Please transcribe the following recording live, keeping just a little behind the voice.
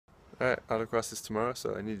Alright, Autocross is tomorrow,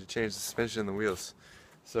 so I need to change the suspension and the wheels.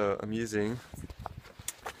 So I'm using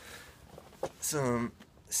some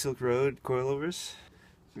Silk Road coilovers.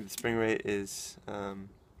 The spring rate is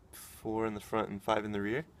 4 in the front and 5 in the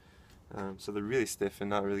rear. So they're really stiff and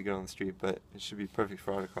not really good on the street, but it should be perfect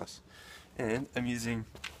for Autocross. And I'm using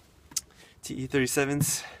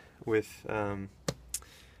TE37s with Advan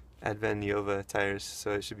Neova tires,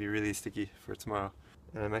 so it should be really sticky for tomorrow.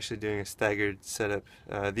 And I'm actually doing a staggered setup.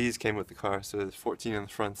 These came with the car, so there's 14 in the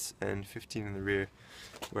fronts and 15 in the rear,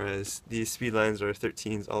 whereas these speed lines are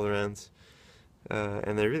 13s all around,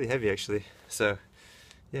 and they're really heavy actually. So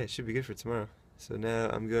yeah, it should be good for tomorrow. So now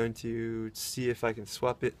I'm going to see if I can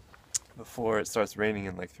swap it before it starts raining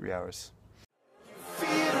in like 3 hours.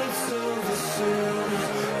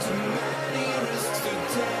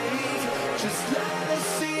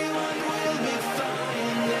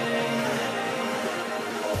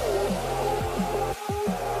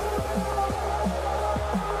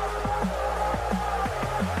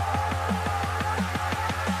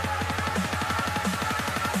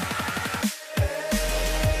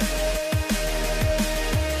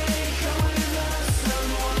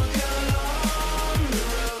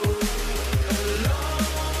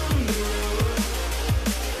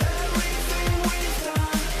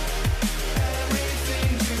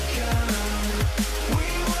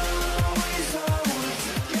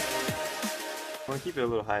 I want to keep it a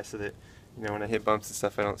little high so that, you know, when I hit bumps and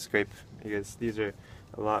stuff I don't scrape, because these are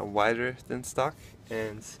a lot wider than stock,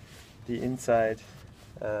 and the inside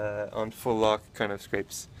on full lock kind of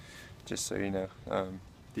scrapes, just so you know.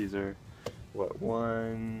 These are what,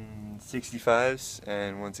 165s,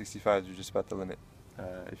 and 165s are just about the limit.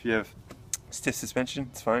 If you have stiff suspension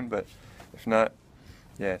it's fine, but if not,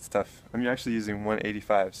 yeah, it's tough. I'm actually using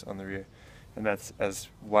 185s on the rear, and that's as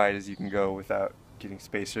wide as you can go without getting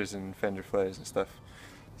spacers and fender flares and stuff.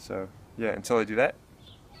 So yeah, until I do that,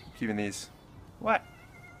 I'm keeping these. What?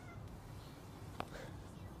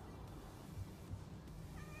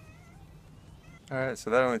 Alright,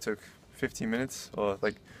 so that only took 15 minutes, or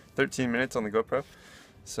like 13 minutes on the GoPro.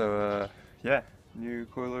 So yeah, new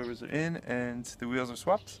coilovers are in and the wheels are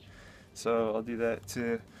swapped. So I'll do that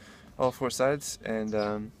to all 4 sides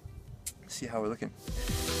and see how we're looking.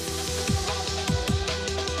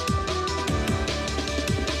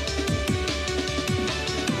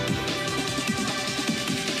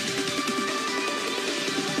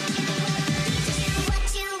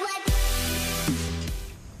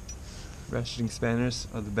 Ratcheting spanners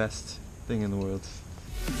are the best thing in the world.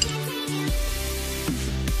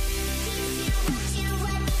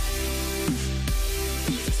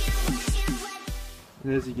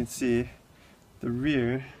 And as you can see, the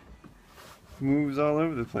rear moves all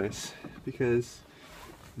over the place because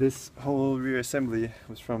this whole rear assembly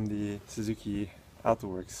was from the Suzuki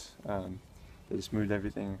AutoWorks. They just moved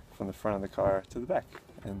everything from the front of the car to the back,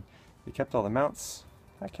 and they kept all the mounts.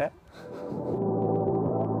 Hi, cat.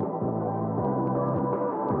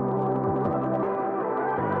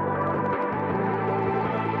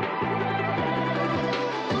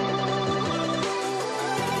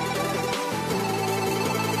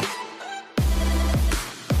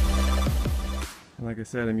 Like I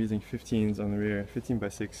said, I'm using 15s on the rear,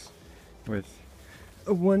 15x6 with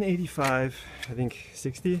a 185, I think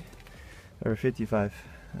 60 or 55,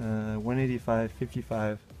 185,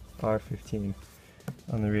 55, R15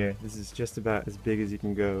 on the rear. This is just about as big as you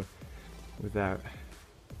can go without,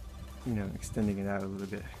 you know, extending it out a little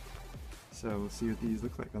bit. So we'll see what these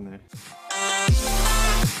look like on there.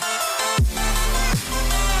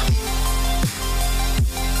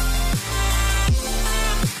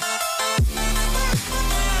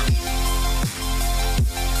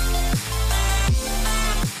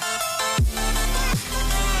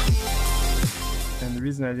 The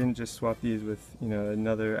reason I didn't just swap these with, you know,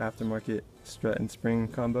 another aftermarket strut and spring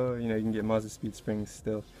combo, you know, you can get Mazda Speed springs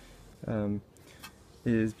still,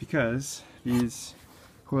 is because these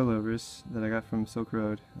coilovers that I got from Silk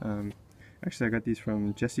Road, actually I got these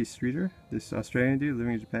from Jesse Streeter, this Australian dude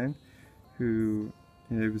living in Japan, who,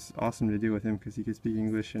 you know, it was awesome to deal with him because he could speak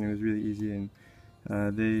English and it was really easy, and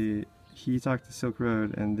he talked to Silk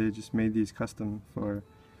Road and they just made these custom for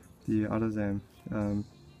the Autozam.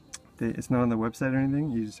 It's not on the website or anything,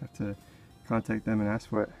 you just have to contact them and ask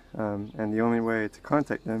for it. And the only way to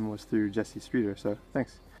contact them was through Jesse Streeter, so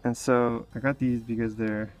thanks. And so I got these because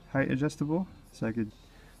they're height adjustable, so I could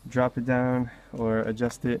drop it down or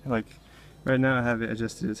adjust it. Like right now I have it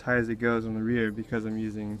adjusted as high as it goes on the rear because I'm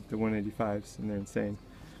using the 185s and they're insane.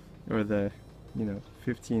 Or the, you know,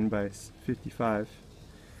 15x55.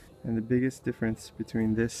 And the biggest difference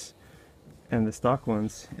between this and the stock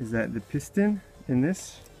ones is that the piston in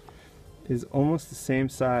this is almost the same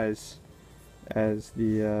size as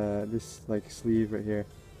the this like sleeve right here.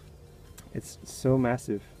 It's so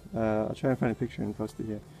massive. I'll try and find a picture and post it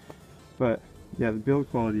here. But yeah, the build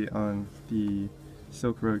quality on the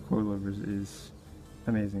Silk Road coilovers is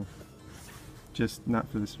amazing. Just not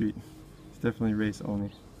for the street. It's definitely race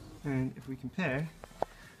only. And if we compare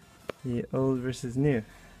the old versus new,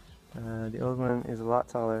 the old one is a lot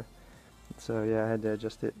taller. So yeah, I had to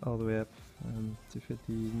adjust it all the way up to fit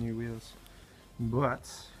the new wheels. But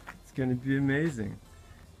it's gonna be amazing.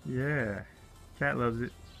 Yeah, Cat loves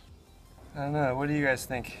it. I don't know, what do you guys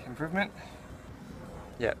think? Improvement?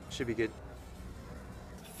 Yeah, should be good.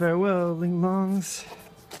 Farewell, Ling Longs.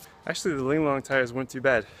 Actually, the Ling Long tires weren't too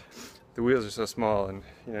bad. The wheels are so small, and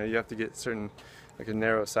you know, you have to get certain, like a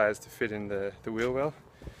narrow size to fit in the wheel well,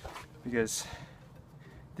 because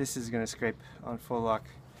this is gonna scrape on full lock.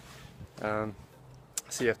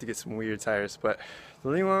 So you have to get some weird tires, but the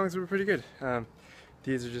Ling Longs were pretty good.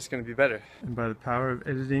 These are just gonna be better. And by the power of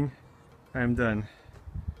editing, I am done.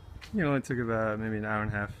 It only took about maybe an hour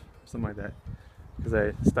and a half, something like that, because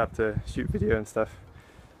I stopped to shoot video and stuff.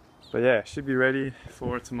 But yeah, should be ready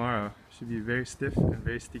for tomorrow. Should be very stiff and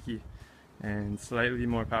very sticky and slightly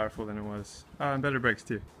more powerful than it was. And better brakes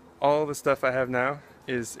too. All the stuff I have now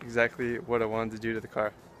is exactly what I wanted to do to the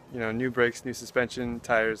car. You know, new brakes, new suspension,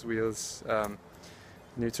 tires, wheels,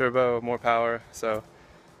 new turbo, more power. So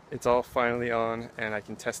it's all finally on, and I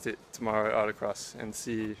can test it tomorrow at Autocross and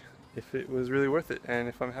see if it was really worth it and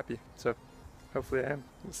if I'm happy. So hopefully I am.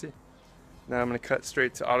 We'll see. Now I'm going to cut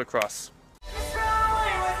straight to Autocross.